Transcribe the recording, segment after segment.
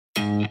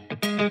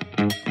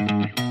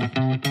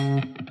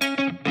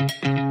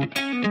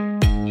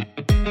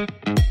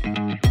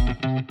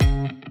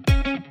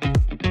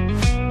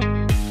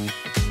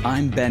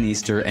I'm Ben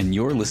Easter, and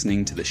you're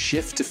listening to the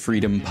Shift to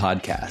Freedom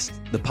podcast,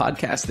 the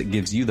podcast that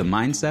gives you the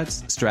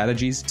mindsets,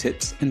 strategies,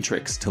 tips, and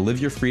tricks to live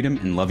your freedom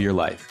and love your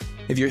life.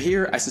 If you're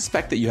here, I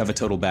suspect that you have a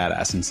total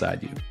badass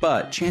inside you,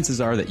 but chances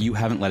are that you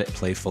haven't let it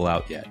play full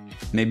out yet.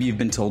 Maybe you've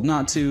been told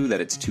not to,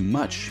 that it's too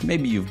much,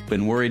 maybe you've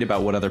been worried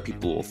about what other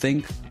people will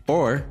think,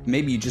 or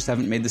maybe you just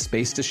haven't made the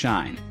space to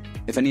shine.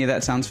 If any of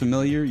that sounds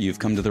familiar, you've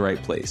come to the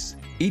right place.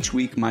 Each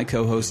week, my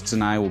co-hosts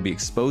and I will be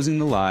exposing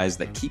the lies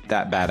that keep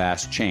that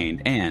badass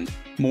chained and,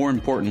 more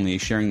importantly,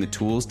 sharing the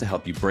tools to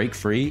help you break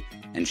free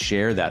and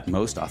share that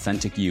most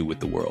authentic you with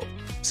the world.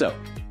 So,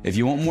 if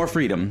you want more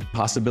freedom,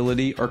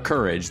 possibility, or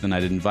courage, then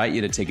I'd invite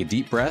you to take a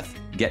deep breath,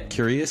 get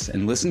curious,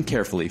 and listen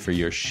carefully for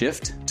your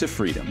shift to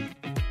freedom.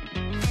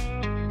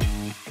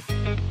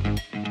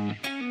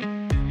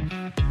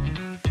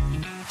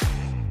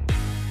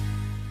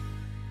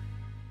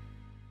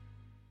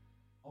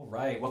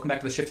 Welcome back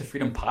to the Shift to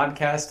Freedom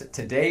podcast.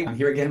 Today, I'm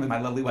here again with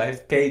my lovely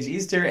wife, Paige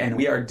Easter, and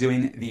we are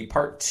doing the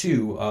part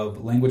 2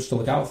 of language to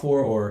look out for,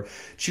 or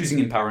choosing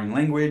empowering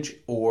language,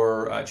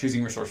 or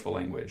choosing resourceful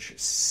language.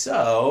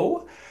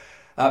 So,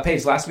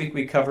 Paige, last week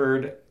we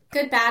covered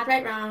good, bad,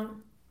 right,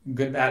 wrong.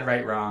 Good, bad,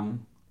 right,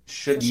 wrong.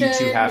 Should, need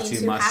to, have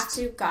to, must. Have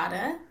to,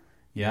 gotta.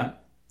 Yeah.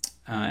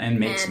 And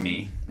makes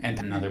me, and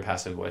another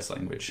passive voice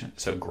language.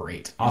 So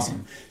great.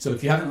 Awesome. So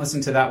if you haven't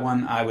listened to that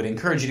one, I would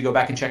encourage you to go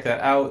back and check that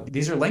out.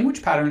 These are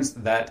language patterns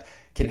that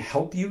can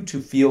help you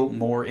to feel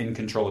more in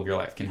control of your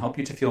life, can help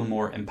you to feel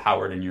more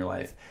empowered in your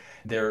life.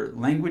 They're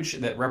language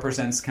that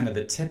represents kind of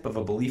the tip of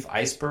a belief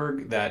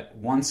iceberg that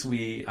once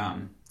we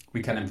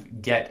kind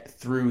of get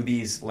through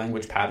these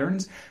language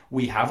patterns,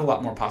 we have a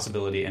lot more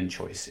possibility and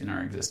choice in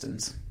our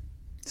existence.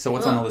 So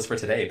what's on the list for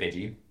today,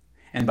 Paige?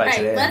 And by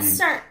today, I mean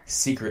start.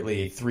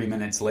 Secretly 3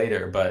 minutes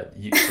later, but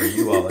for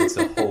you all, it's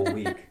a whole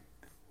week.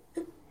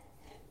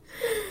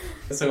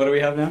 So what do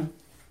we have now?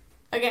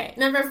 Okay,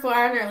 number 4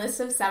 on our list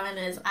of 7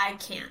 is I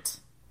can't.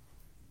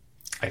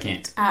 I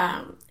can't.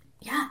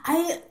 Yeah,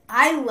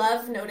 I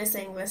love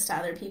noticing this to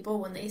other people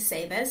when they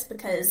say this,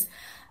 because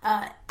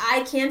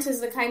I can't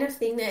is the kind of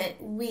thing that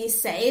we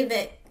say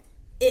that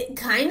it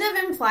kind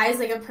of implies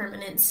like a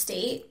permanent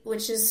state,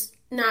 which is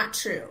not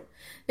true.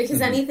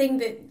 Because anything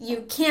that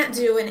you can't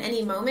do in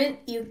any moment,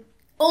 you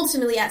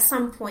ultimately at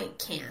some point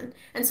can.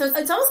 And so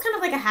it's always kind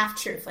of like a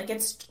half-truth. Like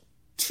it's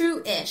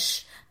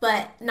true-ish,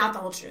 but not the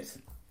whole truth.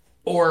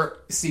 Or,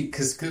 see,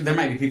 because there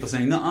might be people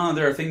saying, no,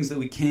 there are things that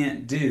we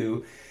can't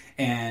do.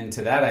 And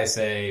to that I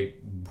say,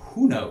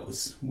 who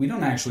knows? We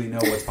don't actually know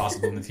what's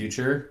possible in the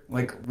future.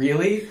 Like,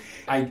 really?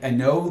 I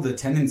know the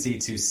tendency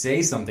to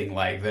say something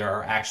like there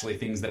are actually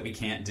things that we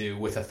can't do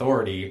with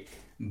authority.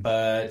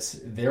 But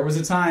there was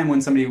a time when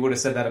somebody would have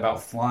said that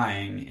about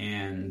flying,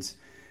 and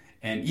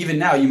even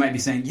now you might be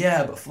saying,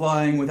 yeah, but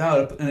flying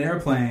without an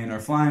airplane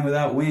or flying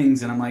without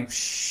wings, and I'm like,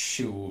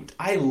 shoot,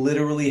 I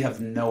literally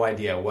have no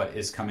idea what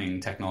is coming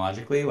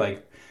technologically,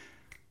 like,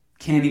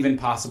 can't even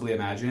possibly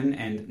imagine,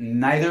 and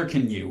neither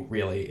can you,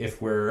 really,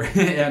 if we're,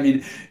 I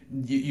mean,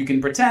 you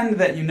can pretend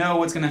that you know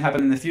what's going to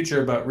happen in the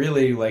future, but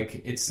really,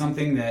 like, it's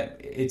something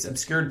that it's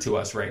obscured to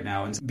us right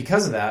now, and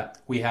because of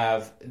that, we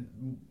have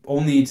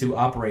only to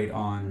operate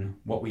on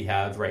what we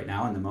have right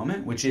now in the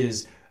moment, which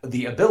is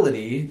the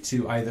ability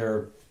to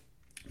either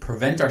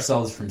prevent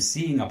ourselves from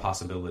seeing a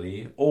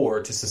possibility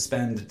or to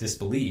suspend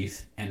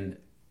disbelief and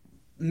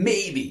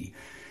maybe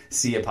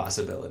see a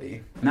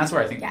possibility. And that's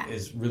where I think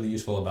is really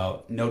useful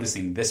about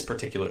noticing this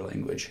particular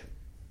language.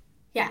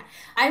 Yeah,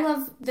 I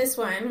love this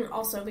one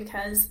also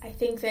because I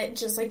think that,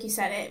 just like you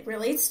said, it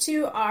relates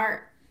to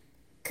our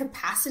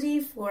capacity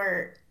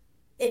for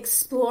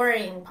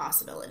exploring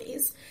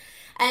possibilities.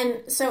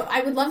 And so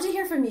I would love to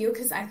hear from you,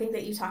 because I think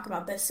that you talk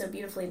about this so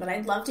beautifully, but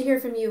I'd love to hear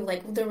from you,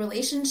 like the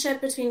relationship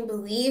between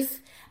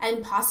belief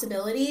and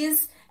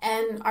possibilities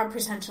and our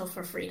potential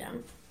for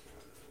freedom.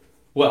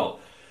 Well,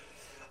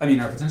 I mean,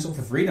 our potential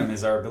for freedom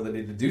is our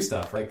ability to do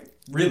stuff. Like,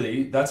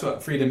 really, that's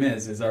what freedom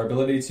is our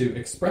ability to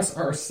express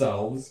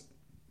ourselves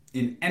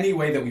in any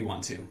way that we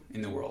want to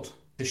in the world.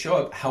 To show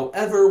up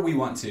however we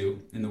want to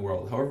in the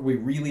world, however we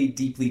really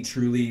deeply,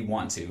 truly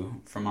want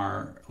to, from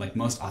our like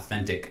most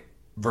authentic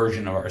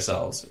version of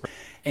ourselves.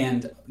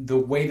 And the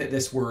way that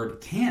this word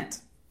can't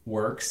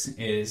works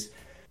is,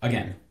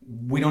 again,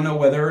 we don't know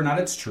whether or not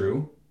it's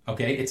true.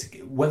 Okay, it's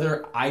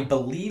whether I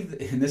believe,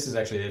 and this is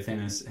actually a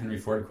famous Henry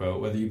Ford quote,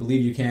 whether you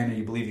believe you can or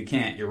you believe you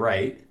can't, you're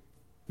right.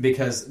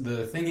 Because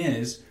the thing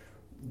is,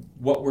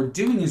 what we're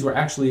doing is we're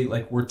actually,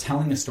 like, we're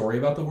telling a story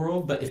about the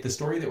world, but if the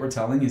story that we're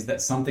telling is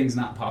that something's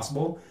not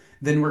possible,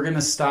 then we're going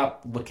to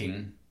stop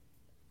looking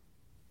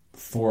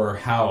for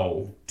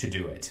how to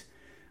do it.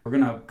 We're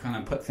going to kind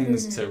of put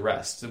things to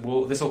rest.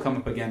 This will come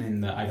up again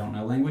in the I don't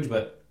know language,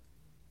 but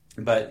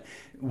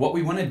what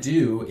we want to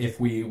do if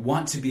we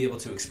want to be able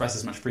to express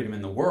as much freedom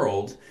in the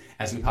world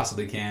as we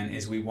possibly can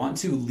is we want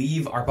to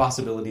leave our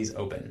possibilities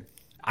open.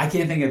 I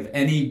can't think of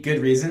any good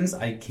reasons.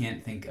 I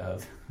can't think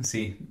of.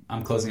 See,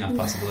 I'm closing off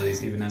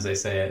possibilities even as I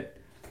say it.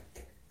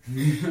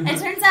 It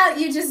turns out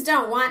you just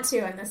don't want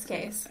to in this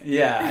case.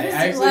 Yeah, I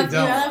actually don't. You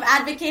love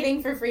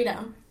advocating for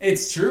freedom.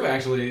 It's true,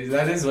 actually.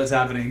 That is what's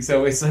happening.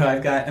 So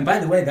I've got, and by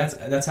the way,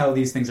 that's how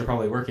these things are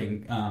probably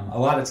working. A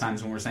lot of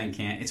times when we're saying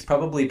can't, it's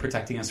probably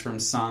protecting us from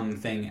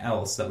something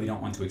else that we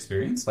don't want to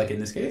experience. Like in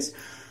this case,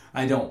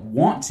 I don't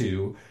want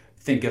to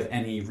think of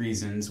any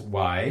reasons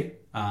why.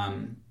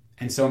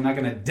 And so I'm not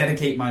going to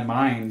dedicate my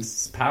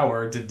mind's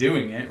power to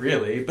doing it,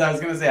 really. But I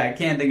was going to say I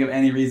can't think of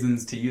any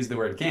reasons to use the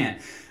word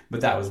can't.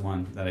 But that was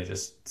one that I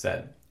just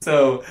said.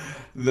 So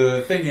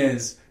the thing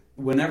is,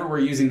 whenever we're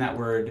using that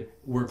word,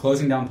 we're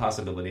closing down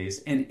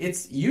possibilities. And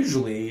it's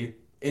usually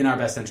in our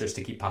best interest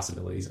to keep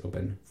possibilities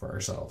open for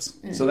ourselves.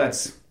 So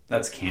that's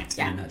can't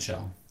in a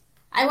nutshell.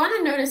 I want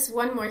to notice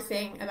one more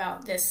thing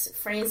about this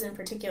phrase in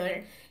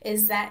particular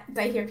is that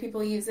I hear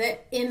people use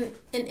it in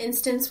an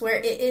instance where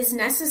it is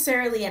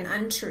necessarily an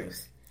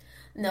untruth.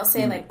 And they'll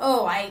say like,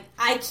 oh,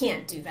 I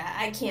can't do that.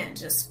 I can't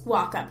just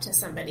walk up to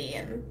somebody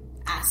and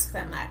ask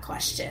them that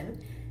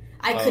question.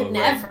 I could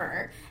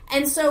never.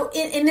 And so,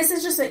 and this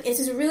is just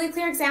it's a really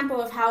clear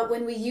example of how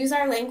when we use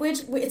our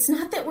language, it's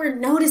not that we're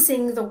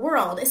noticing the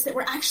world, it's that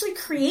we're actually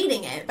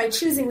creating it by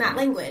choosing that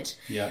language.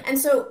 Yeah. And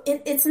so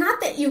it's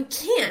not that you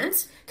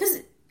can't, because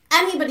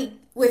anybody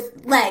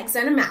with legs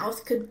and a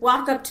mouth could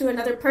walk up to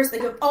another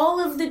person. You have all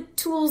of the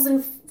tools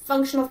and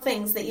functional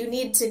things that you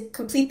need to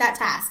complete that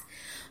task.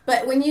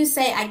 But when you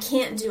say, I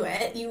can't do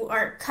it, you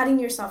are cutting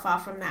yourself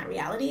off from that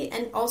reality.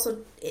 And also,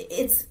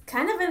 it's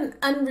kind of an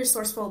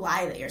unresourceful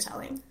lie that you're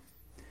telling.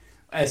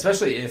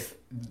 Especially if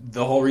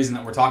the whole reason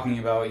that we're talking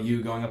about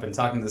you going up and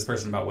talking to this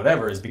person about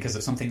whatever is because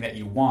of something that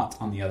you want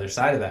on the other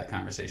side of that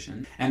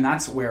conversation. And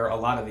that's where a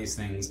lot of these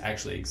things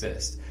actually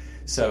exist.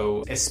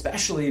 So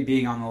especially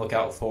being on the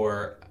lookout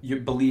for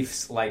your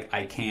beliefs like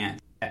I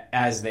can't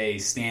as they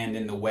stand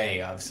in the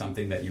way of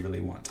something that you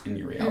really want in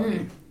your reality.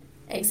 Mm-hmm.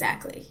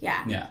 Exactly,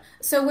 yeah. Yeah.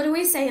 So what do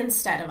we say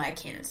instead of I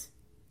can't?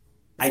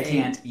 I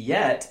can't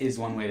yet is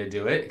one way to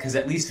do it, because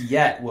at least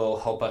yet will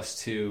help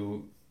us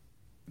to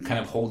kind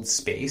of hold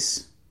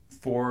space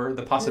for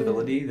the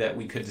possibility that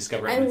we could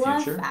discover in the future. I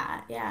love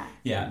that, yeah.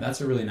 Yeah, that's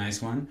a really nice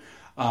one.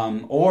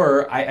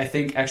 Or I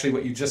think actually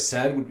what you just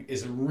said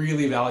is a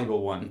really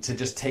valuable one, to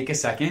just take a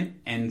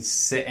second and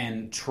sit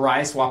and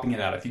try swapping it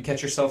out. If you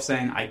catch yourself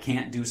saying, I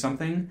can't do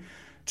something,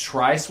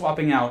 try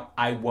swapping out,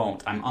 I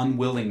won't, I'm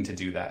unwilling to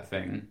do that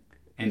thing.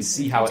 And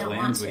see how it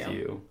lands with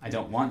you. I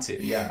don't want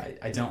to. Yeah,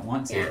 I don't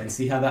want to. Yeah. And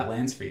see how that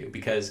lands for you,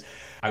 because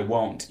I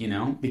won't,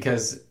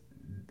 because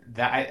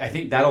that I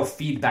think that'll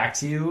feed back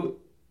to you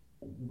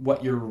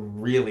what you're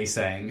really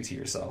saying to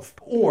yourself.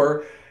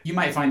 Or you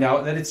might find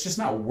out that it's just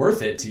not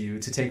worth it to you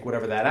to take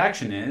whatever that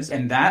action is.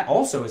 And that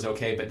also is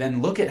okay. But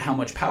then look at how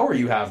much power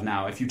you have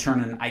now if you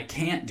turn an I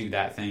can't do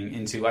that thing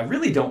into I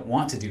really don't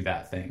want to do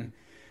that thing.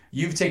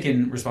 You've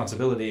taken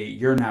responsibility.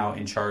 You're now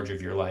in charge of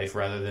your life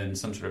rather than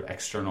some sort of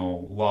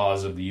external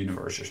laws of the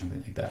universe or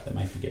something like that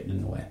might be getting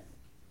in the way.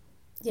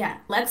 Yeah.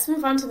 Let's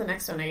move on to the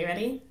next one. Are you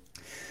ready?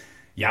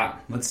 Yeah.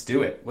 Let's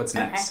do it. What's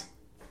next?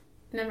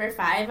 Number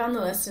 5 on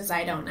the list is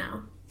I don't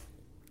know.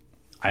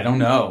 I don't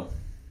know.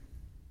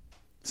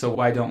 So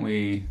why don't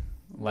we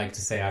like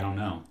to say I don't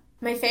know?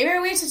 My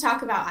favorite way to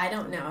talk about I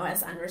don't know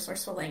as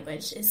unresourceful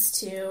language is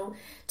to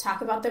talk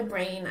about the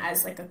brain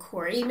as like a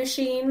query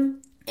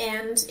machine.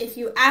 And if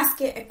you ask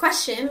it a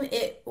question,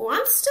 it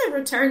wants to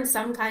return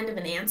some kind of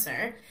an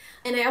answer.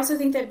 And I also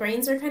think that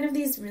brains are kind of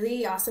these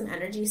really awesome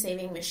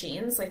energy-saving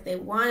machines. Like, they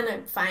want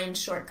to find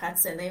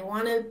shortcuts and they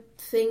want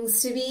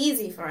things to be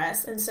easy for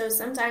us. And so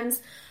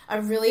sometimes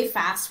a really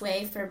fast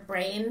way for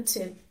brain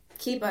to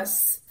keep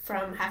us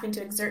from having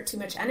to exert too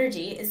much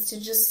energy is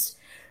to just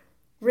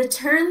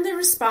return the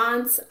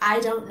response, I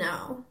don't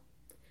know.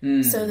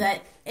 So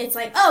that it's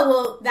like, oh,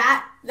 well,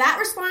 that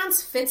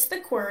response fits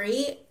the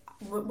query.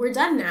 We're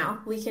done now.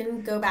 We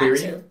can go back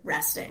to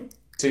resting.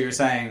 So you're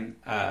saying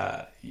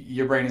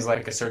your brain is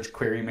like a search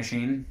query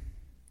machine?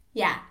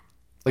 Yeah.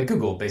 Like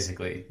Google,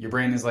 basically. Your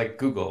brain is like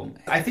Google.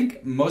 I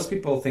think most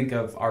people think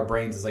of our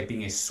brains as like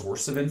being a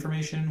source of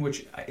information,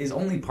 which is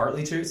only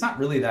partly true. It's not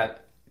really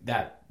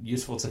that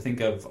useful to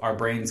think of our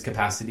brain's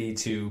capacity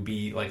to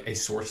be like a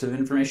source of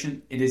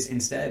information. It is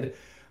instead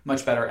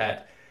much better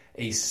at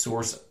a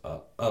source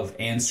of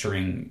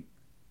answering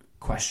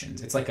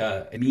questions. It's like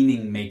a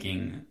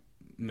meaning-making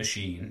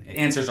machine. It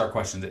answers our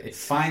questions. It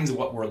finds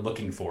what we're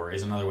looking for,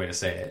 is another way to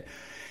say it.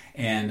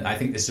 And I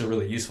think this is a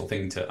really useful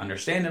thing to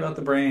understand about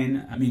the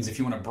brain. It means if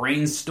you want to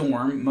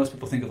brainstorm, most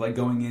people think of like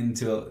going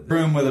into a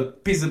room with a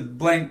piece of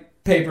blank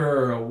paper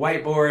or a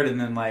whiteboard and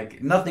then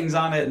like nothing's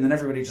on it and then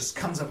everybody just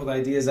comes up with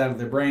ideas out of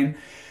their brain.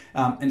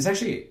 And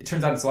it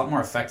turns out it's a lot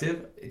more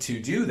effective to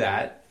do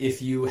that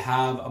if you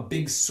have a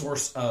big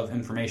source of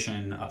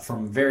information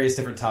from various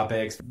different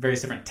topics, various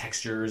different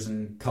textures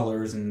and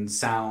colors and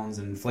sounds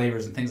and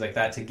flavors and things like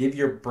that, to give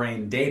your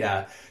brain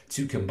data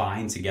to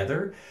combine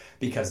together,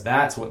 because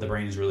that's what the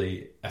brain is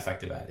really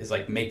effective at, is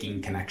like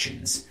making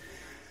connections.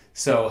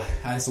 So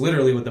that's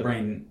literally what the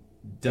brain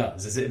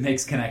does, is it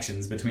makes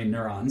connections between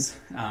neurons.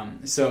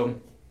 So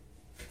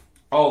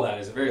all that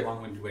is a very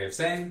long-winded way of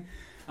saying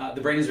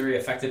the brain is very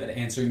effective at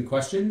answering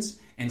questions.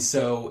 And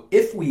so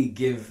if we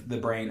give the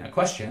brain a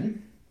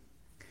question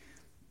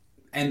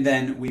and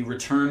then we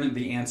return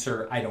the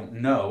answer, I don't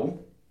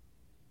know,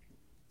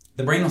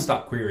 the brain will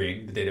stop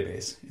querying the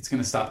database. It's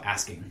going to stop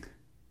asking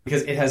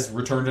because it has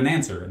returned an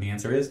answer, and the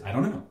answer is, I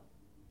don't know.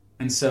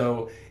 And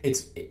so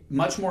it's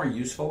much more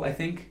useful, I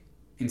think,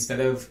 instead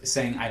of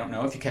saying, I don't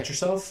know, if you catch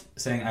yourself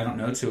saying, I don't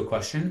know to a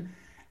question,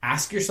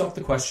 ask yourself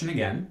the question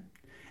again.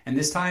 And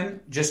this time,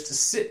 just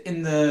sit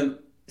in the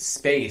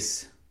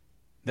space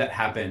that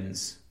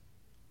happens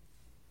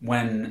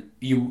when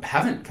you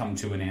haven't come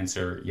to an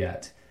answer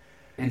yet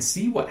and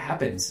see what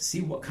happens.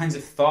 See what kinds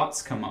of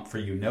thoughts come up for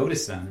you.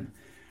 Notice them.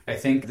 I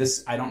think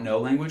this I don't know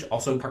language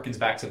also harkens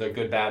back to the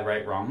good, bad,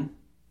 right, wrong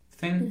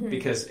thing,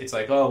 because it's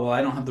like, oh, well,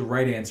 I don't have the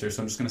right answer,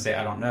 so I'm just going to say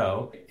I don't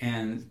know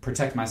and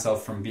protect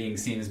myself from being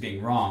seen as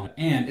being wrong.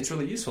 And it's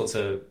really useful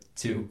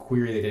to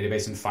query the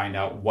database and find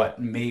out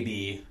what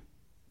maybe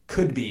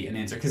could be an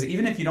answer. Because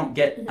even if you don't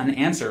get an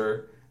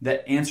answer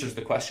that answers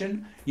the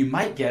question, you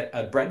might get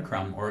a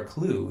breadcrumb or a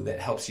clue that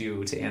helps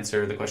you to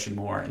answer the question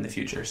more in the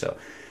future. So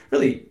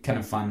really kind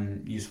of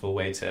fun, useful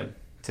way to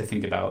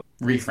think about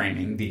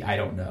reframing the I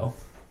don't know.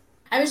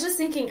 I was just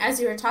thinking, as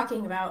you were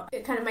talking about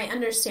kind of my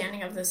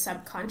understanding of the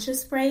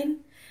subconscious brain,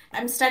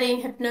 I'm studying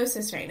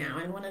hypnosis right now,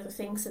 and one of the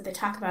things that they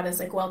talk about is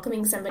like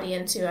welcoming somebody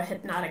into a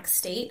hypnotic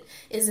state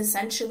is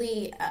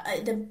essentially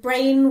the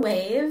brain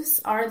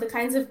waves are the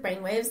kinds of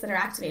brain waves that are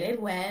activated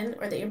when,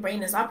 or that your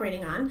brain is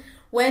operating on,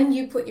 when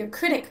you put your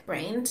critic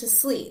brain to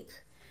sleep.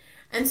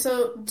 And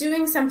so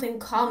doing something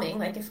calming,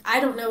 like if I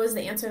don't know is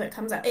the answer that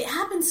comes out, it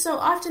happens so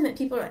often that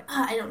people are like,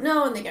 I don't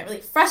know, and they get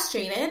really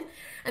frustrated.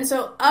 And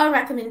so a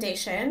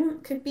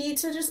recommendation could be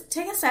to just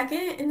take a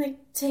second and like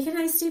take a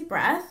nice deep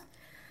breath,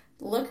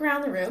 look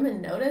around the room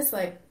and notice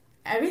like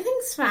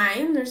everything's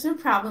fine, there's no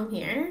problem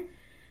here,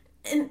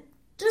 and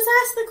just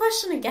ask the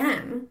question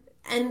again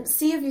and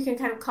see if you can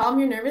kind of calm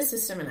your nervous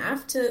system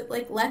enough to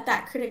like let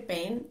that critic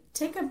brain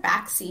take a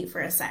back seat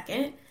for a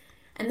second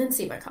and then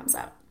see what comes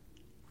up.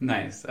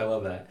 Nice. I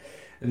love that.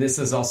 This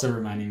is also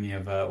reminding me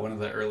of one of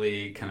the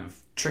early kind of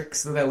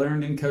tricks that I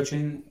learned in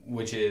coaching,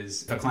 which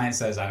is if a client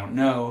says, I don't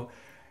know,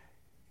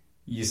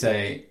 you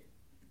say,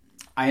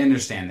 I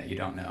understand that you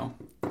don't know.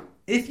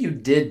 If you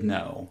did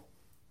know,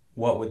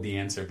 what would the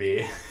answer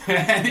be?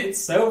 And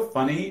it's so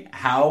funny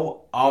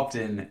how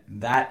often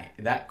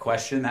that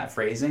question, that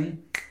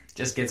phrasing,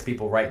 just gets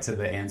people right to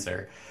the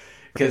answer.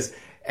 Because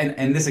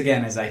and this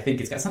again is, I think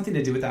it's got something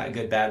to do with that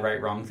good, bad,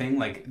 right, wrong thing.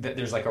 Like that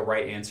there's like a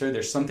right answer.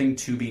 There's something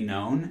to be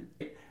known.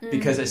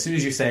 Because as soon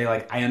as you say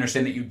like, I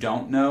understand that you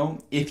don't know,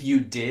 if you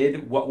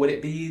did, what would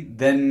it be?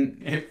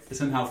 Then it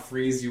somehow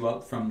frees you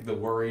up from the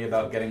worry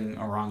about getting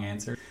a wrong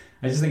answer.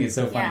 I just think it's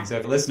so funny. Yeah. So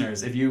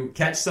listeners, if you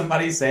catch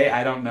somebody say,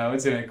 I don't know,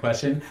 to a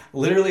question,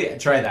 literally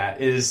try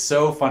that. It is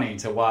so funny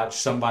to watch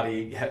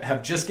somebody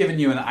have just given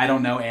you an I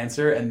don't know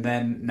answer and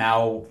then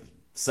now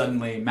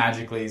suddenly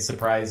magically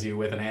surprise you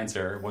with an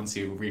answer once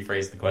you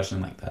rephrase the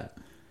question like that.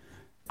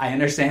 I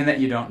understand that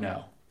you don't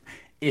know.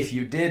 If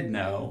you did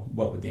know,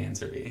 what would the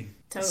answer be?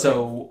 Totally.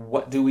 So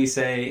what do we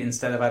say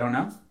instead of I don't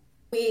know?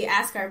 We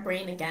ask our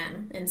brain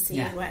again and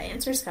see what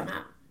answers come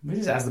out. We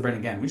just ask the brain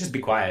again. We just be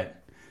quiet.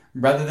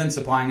 Rather than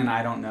supplying an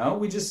I don't know,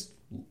 we just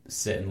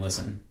sit and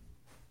listen.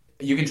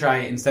 You can try,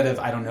 instead of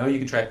I don't know, you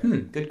can try,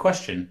 good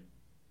question.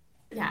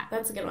 Yeah,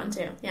 that's a good one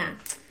too. Yeah.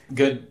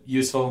 Good,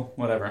 useful,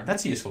 whatever.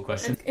 That's a useful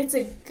question. It's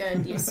a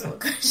good, useful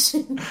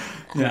question.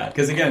 Yeah,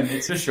 because again,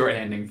 it's just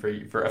shorthanding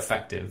for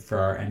effective, for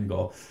our end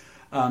goal.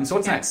 So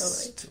what's next?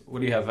 Totally. What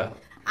do you have?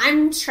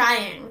 I'm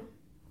trying.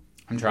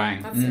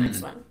 That's the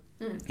next one.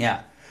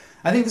 Yeah.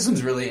 I think this one's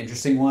a really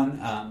interesting one.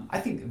 I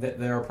think that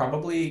there are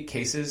probably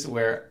cases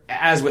where,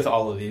 as with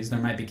all of these, there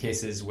might be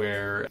cases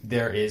where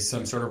there is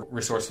some sort of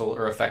resourceful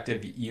or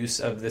effective use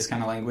of this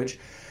kind of language.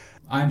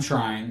 I'm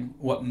trying.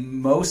 What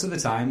most of the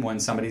time when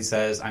somebody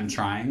says I'm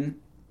trying,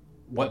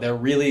 what they're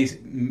really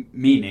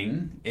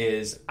meaning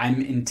is I'm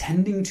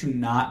intending to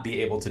not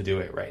be able to do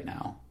it right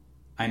now.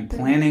 I'm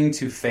planning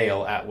to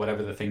fail at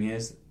whatever the thing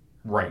is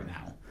right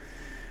now.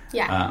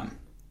 Yeah.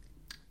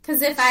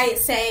 Because if I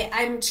say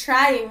I'm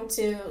trying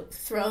to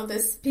throw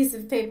this piece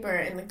of paper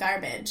in the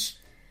garbage,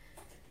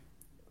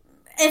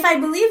 if I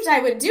believed I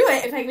would do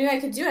it, if I knew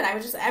I could do it,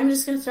 I'm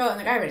just going to throw it in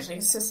the garbage. Like,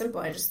 it's so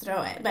simple. I just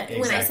throw it. But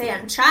when I say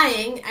I'm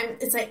trying,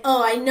 it's like,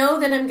 oh, I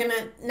know that I'm going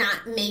to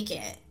not make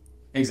it.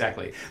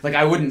 Exactly. Like,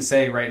 I wouldn't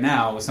say right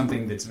now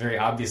something that's very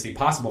obviously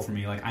possible for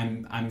me, like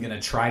I'm going to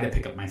try to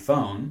pick up my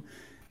phone.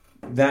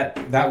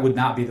 That would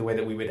not be the way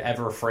that we would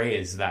ever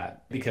phrase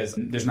that, because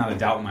there's not a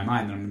doubt in my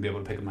mind that I'm going to be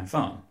able to pick up my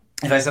phone.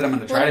 If I said I'm going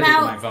to try to pick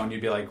up my phone,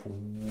 you'd be like,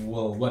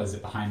 well, what is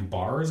it, behind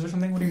bars or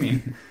something? What do you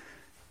mean?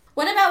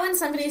 What about when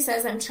somebody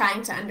says I'm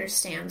trying to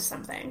understand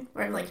something,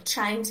 or I'm like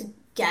trying to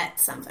get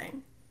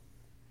something?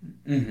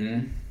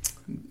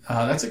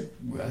 That's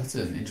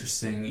an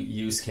interesting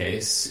use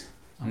case.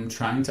 I'm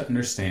trying to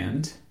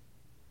understand.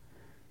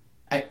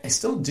 I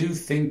still do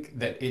think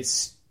that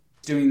it's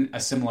doing a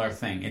similar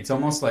thing. It's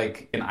almost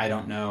like an I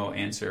don't know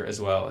answer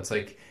as well. It's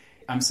like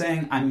I'm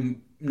saying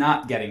I'm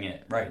not getting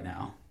it right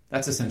now.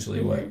 That's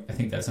essentially what I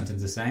think that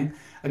sentence is saying.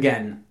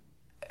 Again,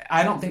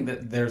 I don't think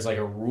that there's like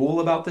a rule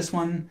about this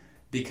one,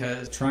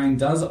 because trying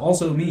does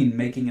also mean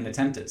making an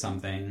attempt at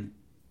something.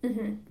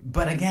 Mm-hmm.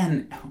 But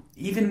again,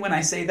 even when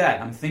I say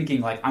that, I'm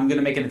thinking like I'm going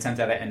to make an attempt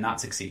at it and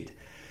not succeed.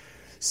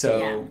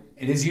 So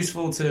it is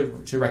useful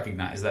to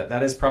recognize that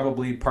that is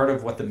probably part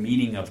of what the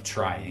meaning of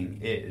trying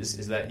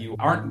is that you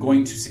aren't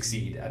going to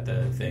succeed at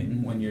the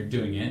thing when you're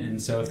doing it.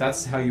 And so if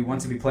that's how you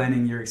want to be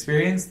planning your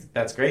experience,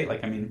 that's great.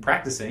 Like, I mean,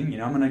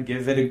 practicing, I'm going to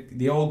give it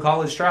the old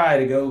college try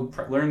to go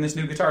learn this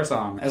new guitar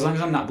song. As long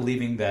as I'm not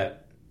believing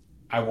that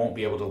I won't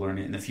be able to learn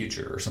it in the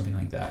future or something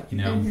like that,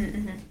 Mm-hmm,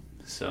 mm-hmm.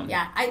 So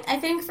yeah, I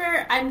think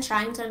I'm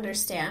trying to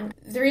understand.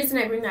 The reason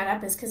I bring that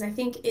up is because I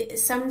think it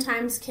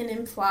sometimes can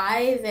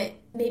imply that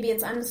maybe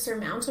it's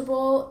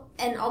unsurmountable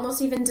and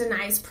almost even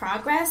denies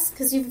progress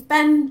because you've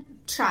been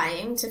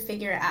trying to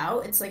figure it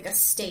out. It's like a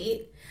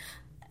state.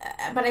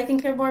 But I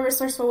think a more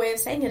resourceful way of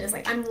saying it is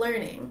like, I'm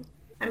learning.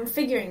 I'm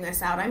figuring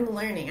this out. I'm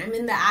learning. I'm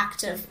in the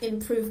act of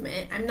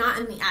improvement. I'm not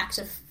in the act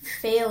of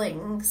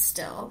failing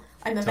still.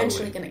 I'm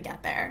eventually going to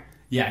get there.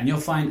 Yeah, and you'll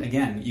find,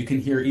 again, you can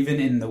hear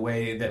even in the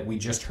way that we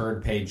just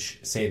heard Paige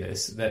say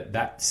this,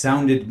 that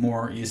sounded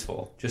more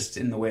useful, just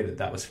in the way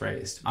that was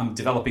phrased. I'm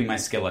developing my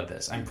skill at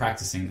this. I'm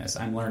practicing this.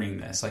 I'm learning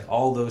this. Like,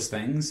 all those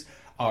things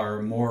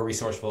are more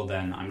resourceful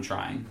than I'm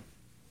trying.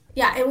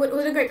 Yeah, it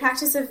would a great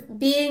practice of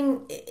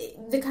being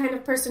the kind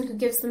of person who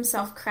gives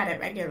themselves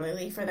credit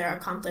regularly for their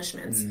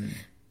accomplishments.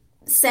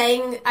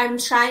 Saying I'm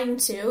trying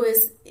to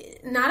is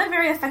not a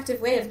very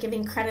effective way of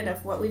giving credit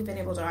of what we've been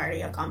able to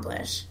already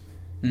accomplish.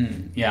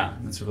 Yeah,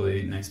 that's a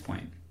really nice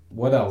point.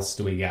 What else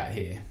do we got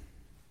here?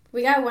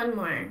 We got one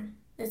more.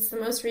 It's the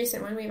most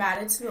recent one we've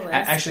added to the list.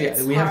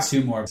 Actually, we have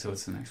two more, so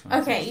what's the next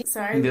one? Okay,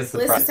 sorry. List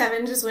of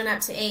 7 just went up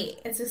to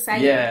 8. It's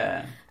exciting.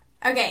 Yeah.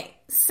 Okay,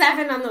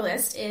 7 on the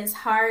list is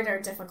hard or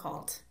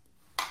difficult.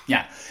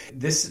 Yeah.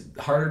 This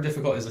hard or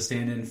difficult is a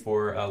stand-in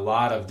for a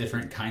lot of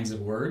different kinds of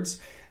words.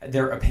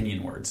 They're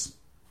opinion words.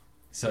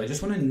 So I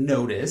just want to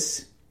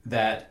notice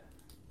that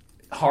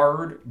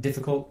hard,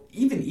 difficult,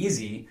 even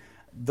easy,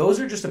 those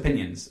are just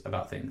opinions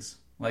about things.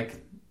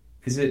 Like,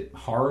 is it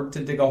hard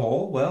to dig a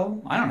hole?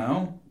 Well, I don't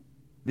know.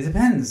 It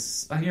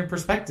depends on your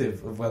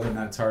perspective of whether or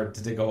not it's hard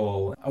to dig a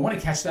hole. I want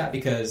to catch that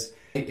because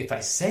if I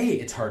say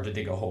it's hard to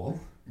dig a hole,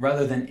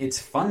 rather than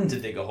it's fun to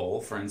dig a hole,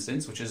 for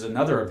instance, which is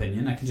another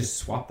opinion, I can just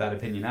swap that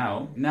opinion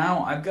out.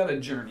 Now I've got a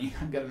journey.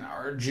 I've got an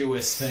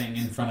arduous thing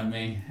in front of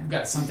me. I've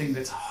got something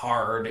that's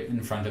hard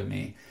in front of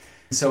me.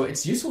 So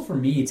it's useful for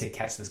me to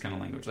catch this kind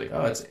of language. Like,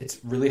 oh, it's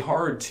really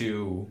hard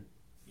to,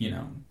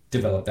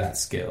 develop that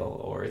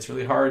skill, or it's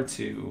really hard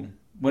to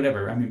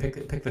whatever. I mean, pick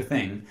the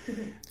thing.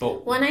 Mm-hmm.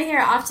 But one I hear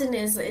often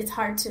is it's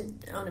hard to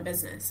own a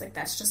business. Like,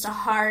 that's just a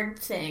hard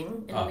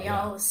thing, and we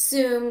all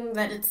assume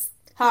that it's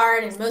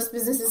hard, and most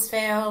businesses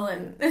fail,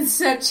 and it's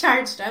so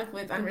charged up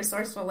with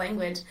unresourceful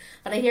language.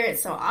 But I hear it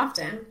so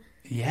often.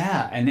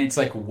 Yeah, and it's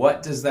like, what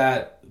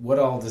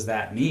all does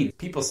that mean?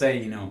 People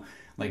say,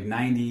 like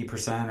 90%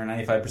 or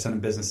 95%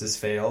 of businesses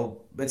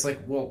fail. It's like,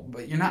 well,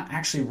 but you're not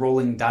actually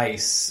rolling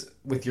dice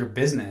with your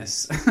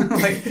business.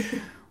 Like,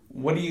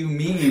 what do you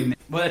mean?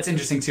 Well, that's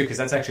interesting too, because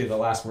that's actually the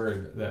last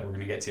word that we're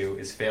going to get to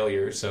is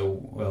failure.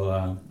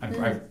 So,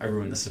 I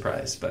ruined the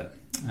surprise, but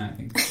I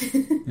think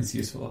it's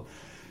useful.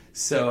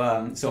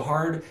 So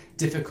hard,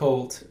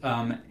 difficult.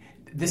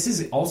 This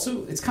is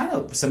also, it's kind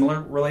of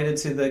similar, related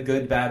to the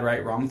good, bad,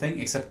 right, wrong thing,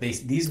 except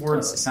these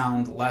words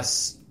sound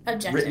less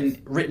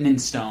objective. Written in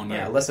stone,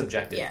 less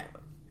objective. Yeah.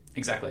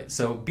 Exactly.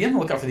 So be on the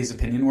lookout for these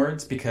opinion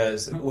words,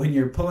 because when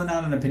you're pulling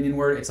out an opinion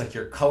word, it's like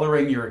you're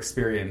coloring your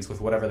experience with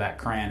whatever that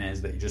crayon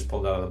is that you just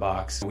pulled out of the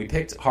box. We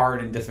picked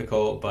hard and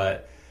difficult,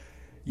 but,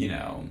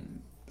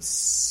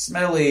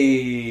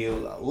 smelly,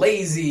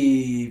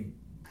 lazy,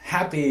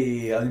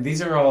 happy. I mean,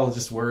 these are all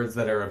just words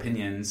that are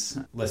opinions.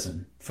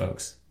 Listen,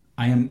 folks,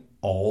 I am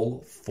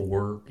all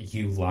for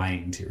you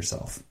lying to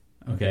yourself,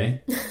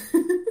 okay?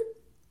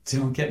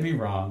 Don't get me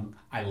wrong.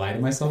 I lie to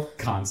myself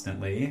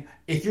constantly.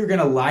 If you're going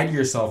to lie to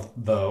yourself,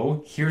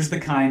 though, here's the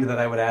kind that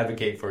I would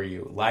advocate for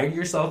you. Lie to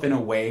yourself in a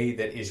way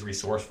that is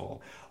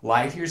resourceful.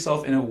 Lie to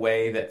yourself in a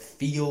way that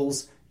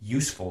feels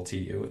useful to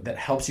you, that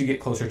helps you get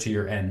closer to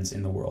your ends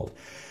in the world.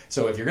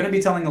 So if you're going to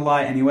be telling a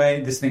lie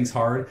anyway, this thing's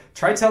hard,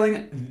 try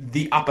telling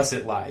the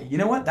opposite lie. You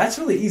know what? That's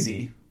really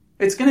easy.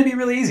 It's going to be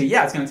really easy.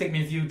 Yeah, it's going to take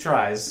me a few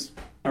tries.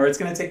 Or it's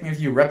going to take me a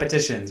few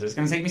repetitions, or it's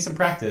going to take me some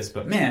practice.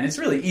 But man, it's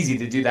really easy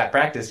to do that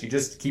practice. You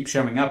just keep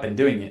showing up and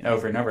doing it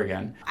over and over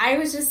again. I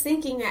was just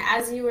thinking that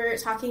as you were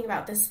talking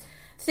about this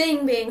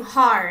thing being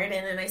hard,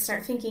 and then I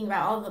start thinking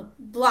about all the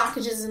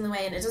blockages in the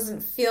way, and it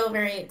doesn't feel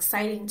very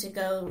exciting to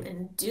go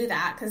and do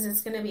that because it's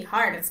going to be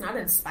hard. It's not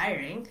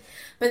inspiring.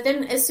 But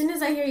then as soon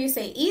as I hear you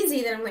say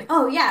easy, then I'm like,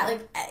 oh yeah,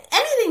 like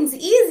anything's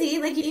easy.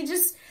 Like you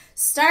just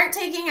start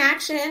taking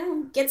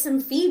action, get some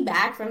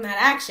feedback from that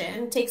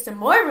action, take some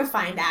more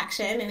refined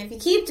action, and if you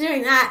keep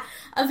doing that,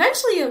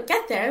 eventually you'll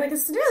get there. Like,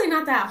 it's really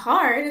not that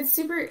hard. It's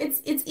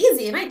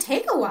easy. It might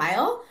take a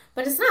while,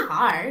 but it's not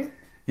hard.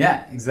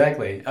 Yeah,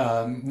 exactly.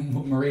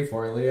 Marie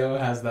Forleo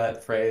has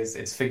that phrase,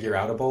 it's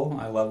figure-outable.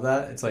 I love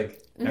that. It's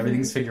like,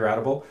 everything's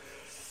figure-outable,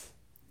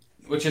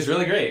 which is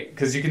really great,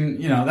 because you can,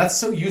 that's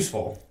so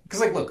useful. Because,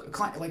 like, look,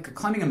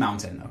 climbing a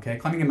mountain, okay?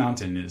 Climbing a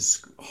mountain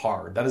is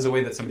hard. That is a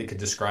way that somebody could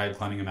describe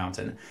climbing a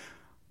mountain.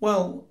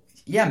 Well,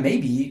 yeah,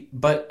 maybe,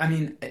 but, I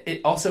mean,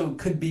 it also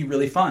could be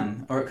really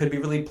fun, or it could be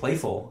really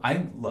playful.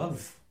 I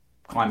love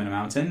climbing a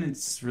mountain.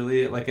 It's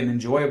really, like, an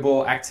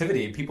enjoyable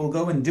activity. People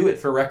go and do it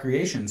for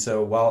recreation.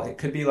 So while it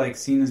could be, like,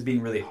 seen as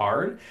being really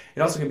hard,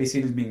 it also could be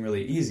seen as being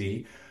really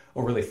easy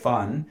or really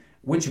fun.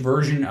 Which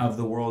version of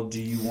the world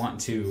do you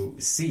want to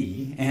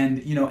see? And,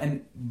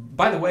 and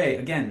by the way,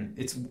 again,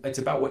 it's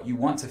about what you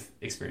want to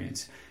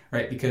experience,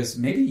 right? Because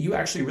maybe you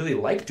actually really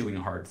like doing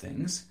hard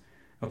things,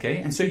 okay?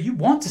 And so you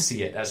want to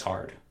see it as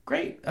hard.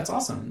 Great, that's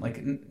awesome.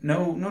 Like,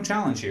 no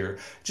challenge here.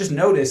 Just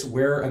notice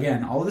where,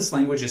 again, all of this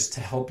language is to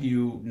help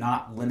you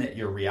not limit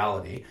your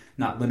reality,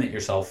 not limit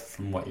yourself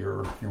from what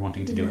you're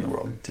wanting to do in the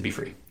world, to be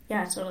free.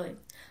 Yeah, totally.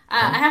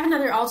 I have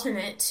another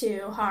alternate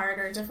to hard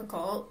or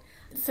difficult.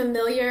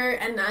 Familiar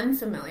and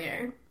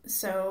unfamiliar.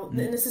 So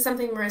this is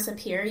something Marissa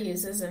Peer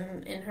uses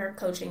in her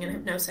coaching and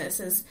hypnosis,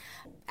 is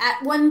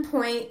at one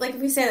point, like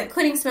if we say like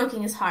quitting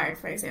smoking is hard,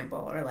 for example,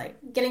 or like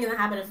getting in the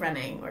habit of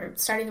running or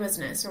starting a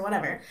business or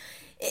whatever.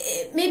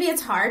 Maybe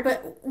it's hard,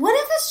 but what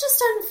if it's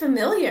just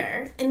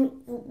unfamiliar and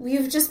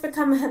we've just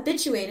become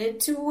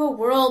habituated to a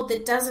world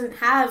that doesn't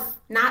have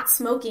not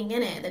smoking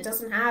in it, that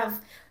doesn't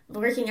have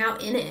working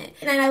out in it?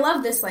 And I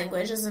love this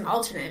language as an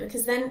alternate,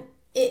 because then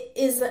it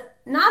is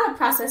not a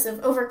process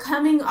of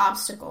overcoming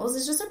obstacles.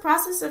 It's just a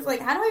process of, like,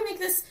 how do I make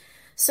this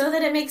so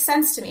that it makes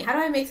sense to me? How do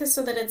I make this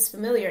so that it's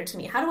familiar to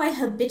me? How do I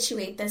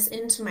habituate this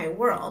into my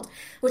world?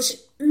 Which,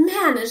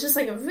 man, is just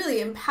like a really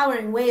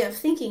empowering way of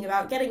thinking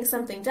about getting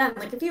something done.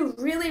 Like, if you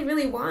really,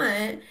 really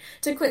want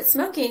to quit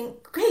smoking,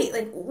 great.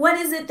 Like, what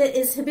is it that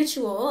is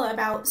habitual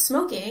about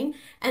smoking?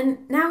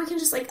 And now we can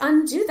just, like,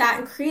 undo that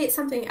and create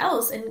something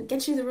else and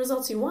get you the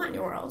results you want in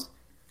your world.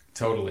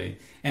 Totally.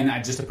 And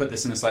just to put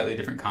this in a slightly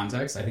different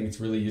context, I think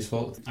it's really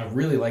useful. I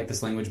really like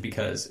this language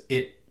because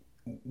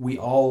we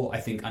all,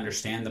 I think,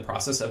 understand the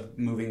process of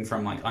moving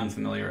from, like,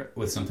 unfamiliar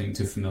with something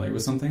to familiar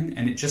with something.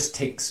 And it just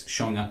takes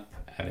showing up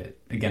at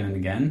it again and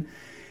again.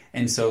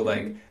 And so,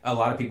 like, a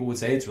lot of people would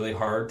say it's really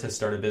hard to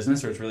start a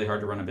business, or it's really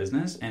hard to run a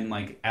business. And,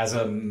 like, as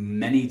a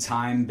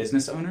many-time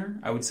business owner,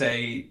 I would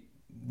say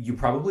you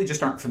probably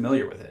just aren't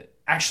familiar with it.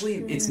 Actually,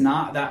 it's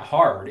not that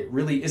hard. It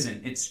really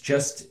isn't. It's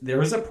just, there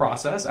is a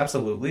process,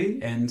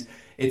 absolutely, and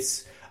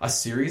it's a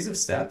series of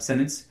steps, and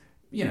it's,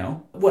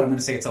 what I'm going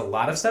to say, it's a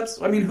lot of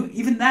steps. I mean,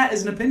 even that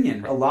is an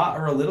opinion. A lot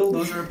or a little,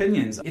 those are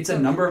opinions. It's a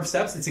number of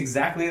steps. It's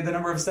exactly the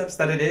number of steps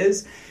that it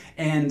is,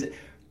 and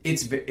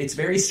it's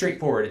very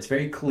straightforward. It's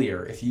very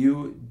clear. If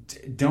you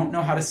don't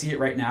know how to see it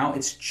right now,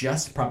 it's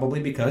just probably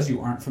because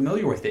you aren't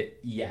familiar with it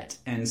yet.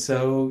 And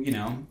so,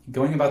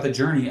 going about the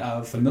journey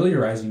of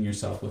familiarizing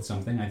yourself with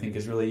something, I think,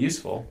 is really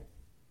useful.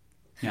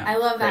 Yeah, I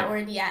love that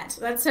word, yet.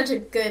 That's such a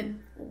good,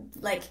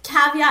 like,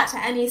 caveat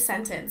to any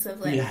sentence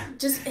of, like,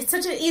 just, it's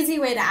such an easy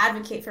way to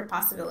advocate for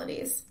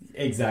possibilities.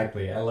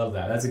 Exactly. I love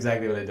that. That's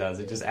exactly what it does.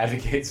 It just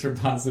advocates for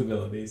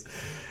possibilities.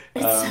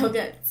 It's so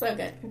good. So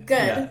good. Good.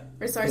 Yeah.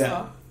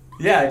 Resourceful.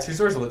 Yeah, it's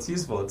resourceful, it's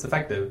useful, it's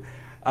effective.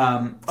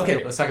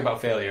 Okay, let's talk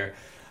about failure.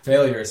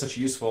 Failure is such a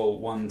useful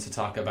one to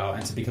talk about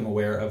and to become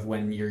aware of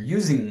when you're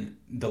using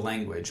the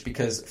language,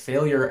 because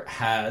failure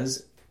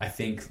has, I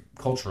think,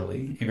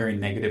 culturally, a very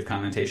negative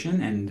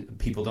connotation, and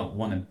people don't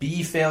want to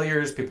be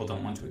failures, people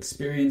don't want to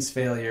experience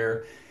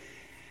failure,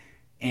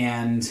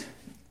 and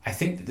I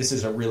think that this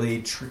is a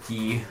really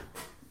tricky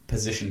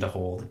position to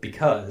hold,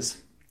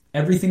 because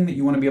everything that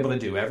you want to be able to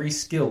do, every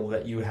skill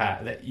that you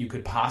have, that you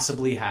could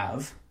possibly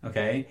have,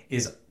 okay,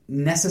 is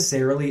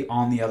necessarily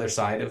on the other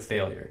side of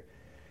failure.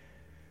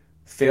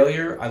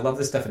 Failure, I love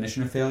this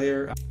definition of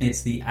failure.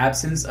 It's the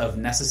absence of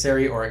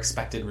necessary or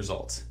expected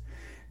results.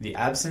 The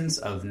absence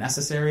of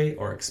necessary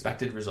or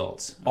expected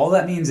results. All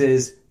that means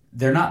is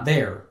they're not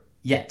there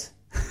yet.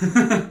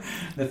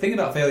 The thing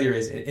about failure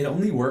is it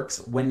only works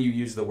when you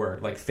use the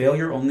word. Like,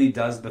 failure only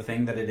does the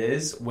thing that it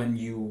is when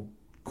you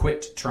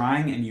quit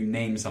trying and you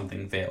name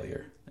something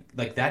failure.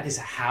 Like, that is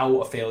how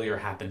a failure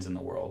happens in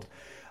the world.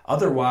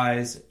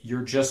 Otherwise,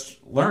 you're just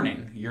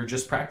learning, you're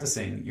just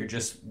practicing, you're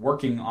just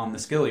working on the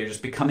skill, you're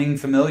just becoming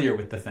familiar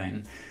with the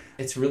thing.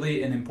 It's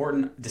really an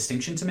important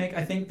distinction to make,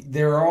 I think.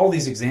 There are all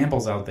these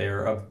examples out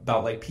there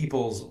about, like,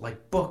 people's,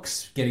 like,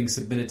 books getting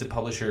submitted to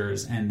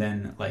publishers and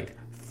then, like,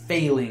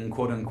 failing,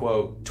 quote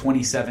unquote,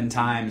 27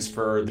 times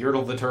for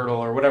Yertle the Turtle,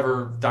 or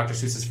whatever Dr.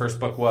 Seuss's first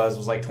book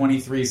was like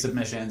 23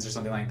 submissions or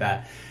something like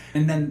that.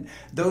 And then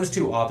those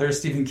two authors,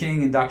 Stephen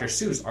King and Dr.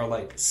 Seuss, are,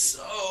 like,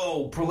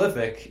 so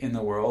prolific in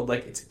the world.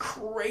 Like, it's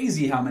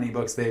crazy how many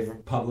books they've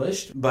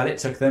published, but it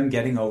took them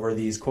getting over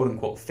these quote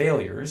unquote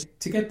failures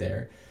to get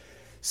there.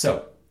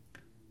 So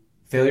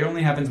Failure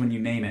only happens when you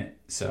name it.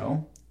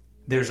 So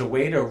there's a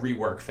way to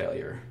rework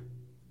failure.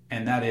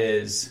 And that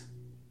is,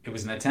 it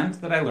was an attempt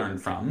that I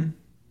learned from,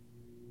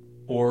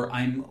 or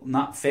I'm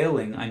not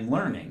failing, I'm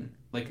learning.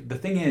 Like, the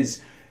thing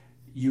is,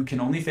 you can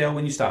only fail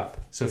when you stop.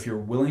 So if you're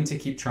willing to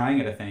keep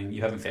trying at a thing,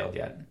 you haven't failed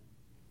yet.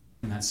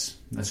 And that's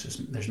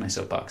just, there's my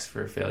soapbox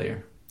for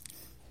failure.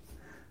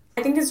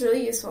 I think it's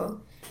really useful.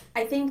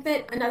 I think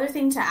that another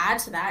thing to add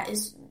to that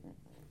is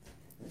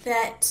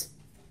that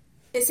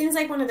it seems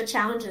like one of the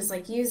challenges,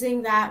 like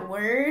using that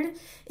word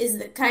is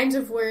the kind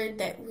of word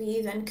that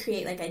we then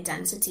create like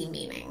identity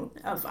meaning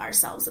of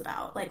ourselves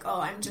about. Like, oh,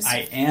 I'm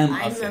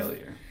a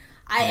failure.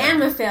 I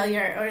am a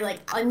failure, or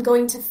like I'm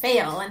going to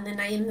fail, and then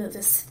I am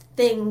this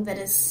thing that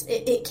is,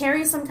 it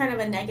carries some kind of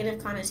a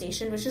negative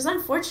connotation, which is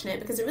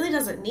unfortunate because it really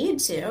doesn't need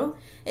to.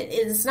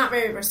 It's not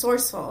very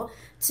resourceful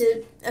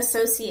to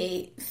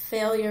associate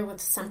failure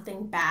with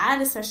something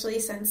bad, especially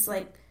since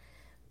like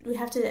we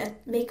have to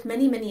make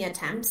many, many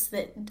attempts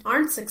that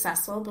aren't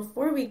successful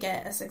before we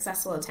get a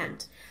successful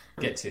attempt.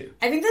 I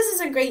think this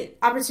is a great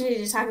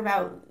opportunity to talk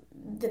about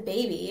the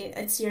baby.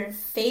 It's your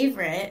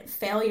favorite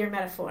failure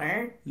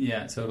metaphor.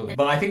 Yeah, totally.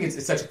 But I think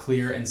it's such a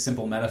clear and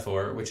simple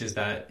metaphor, which is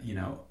that, you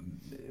know,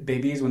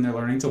 babies, when they're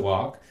learning to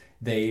walk,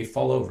 they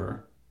fall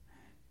over.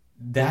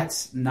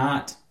 That's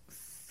not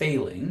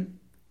failing.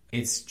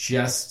 It's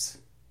just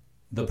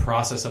the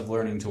process of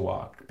learning to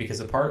walk. Because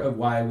a part of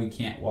why we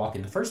can't walk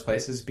in the first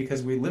place is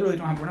because we literally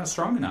we're not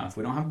strong enough.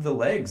 We don't have the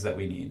legs that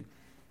we need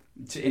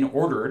in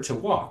order to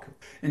walk.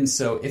 And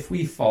so if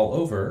we fall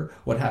over,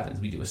 what happens?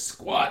 We do a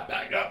squat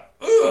back up,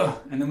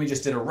 and then we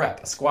just did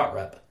a squat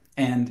rep.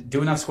 And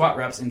do enough squat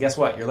reps, and guess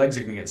what? Your legs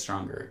are going to get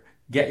stronger.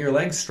 Get your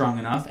legs strong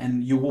enough,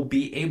 and you will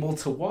be able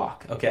to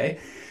walk, okay?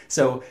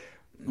 So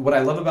what I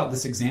love about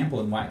this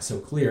example and why it's so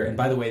clear, and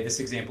by the way, this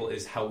example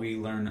is how we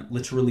learn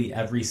literally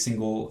every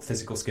single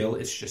physical skill.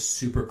 It's just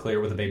super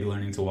clear with a baby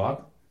learning to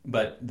walk.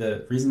 But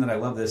the reason that I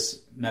love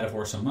this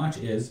metaphor so much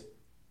is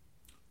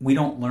we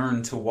don't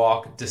learn to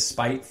walk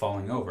despite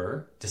falling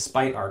over,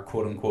 despite our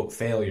quote-unquote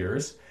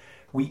failures.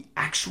 We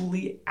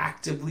actually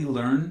actively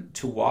learn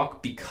to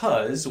walk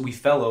because we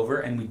fell over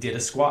and we did a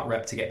squat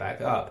rep to get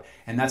back up.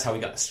 And that's how we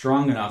got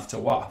strong enough to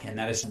walk. And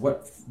that is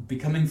what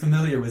becoming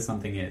familiar with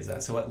something is.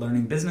 That's what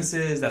learning business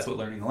is. That's what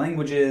learning a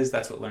language is.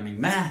 That's what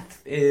learning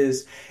math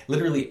is.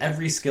 Literally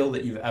every skill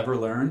that you've ever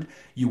learned,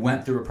 you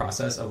went through a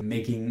process of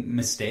making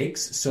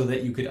mistakes so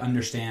that you could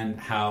understand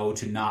how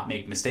to not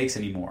make mistakes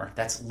anymore.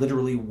 That's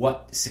literally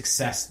what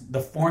success,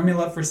 the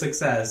formula for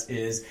success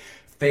is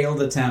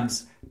failed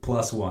attempts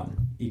plus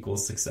 1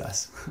 equals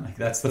success. Like,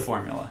 that's the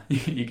formula.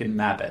 You can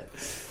map it.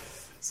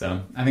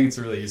 So I think it's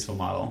a really useful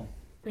model.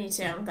 Me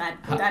too. I'm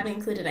glad we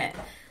included it.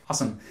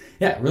 Awesome.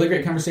 Yeah, really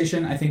great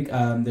conversation. I think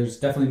there's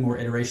definitely more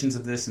iterations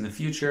of this in the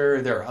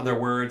future. There are other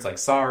words like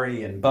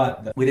sorry and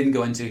but that we didn't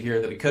go into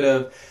here that we could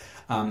have.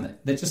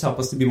 That just help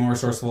us to be more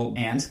resourceful.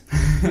 And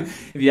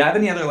if you have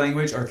any other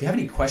language or if you have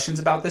any questions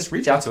about this,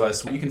 reach out to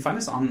us. You can find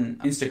us on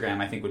Instagram,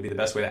 I think would be the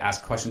best way to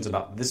ask questions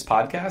about this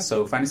podcast.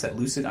 So find us at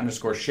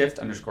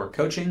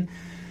lucid_shift_coaching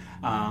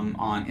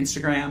on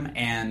Instagram.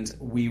 And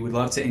we would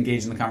love to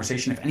engage in the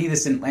conversation. If any of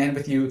this didn't land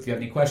with you, if you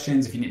have any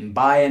questions, if you didn't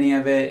buy any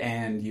of it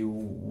and you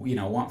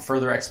want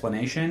further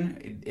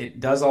explanation, it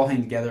does all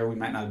hang together. We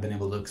might not have been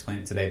able to explain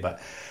it today,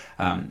 but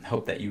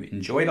hope that you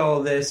enjoyed all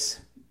of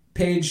this.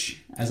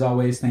 Paige, as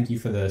always, thank you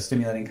for the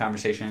stimulating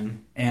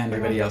conversation. And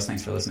everybody else,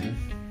 thanks for listening.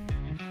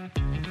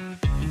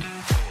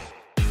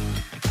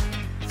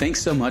 Thanks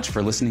so much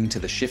for listening to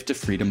the Shift to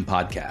Freedom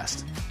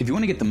podcast. If you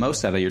want to get the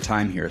most out of your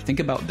time here,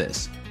 think about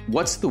this.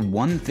 What's the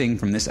one thing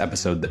from this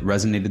episode that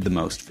resonated the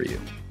most for you?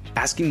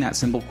 Asking that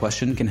simple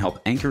question can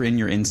help anchor in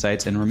your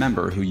insights and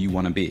remember who you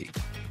want to be.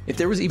 If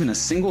there was even a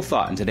single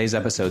thought in today's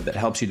episode that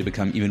helps you to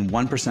become even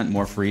 1%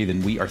 more free,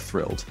 then we are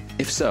thrilled.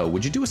 If so,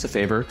 would you do us a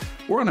favor?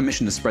 We're on a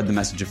mission to spread the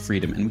message of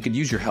freedom, and we could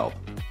use your help.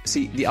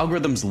 See, the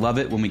algorithms love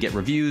it when we get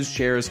reviews,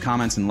 shares,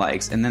 comments, and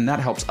likes, and then that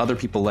helps other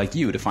people like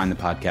you to find the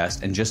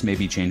podcast and just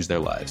maybe change their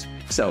lives.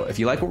 So if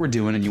you like what we're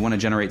doing and you want to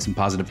generate some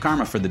positive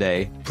karma for the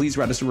day, please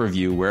write us a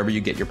review wherever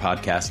you get your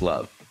podcast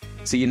love.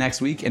 See you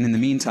next week, and in the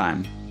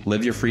meantime,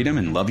 live your freedom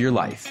and love your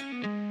life.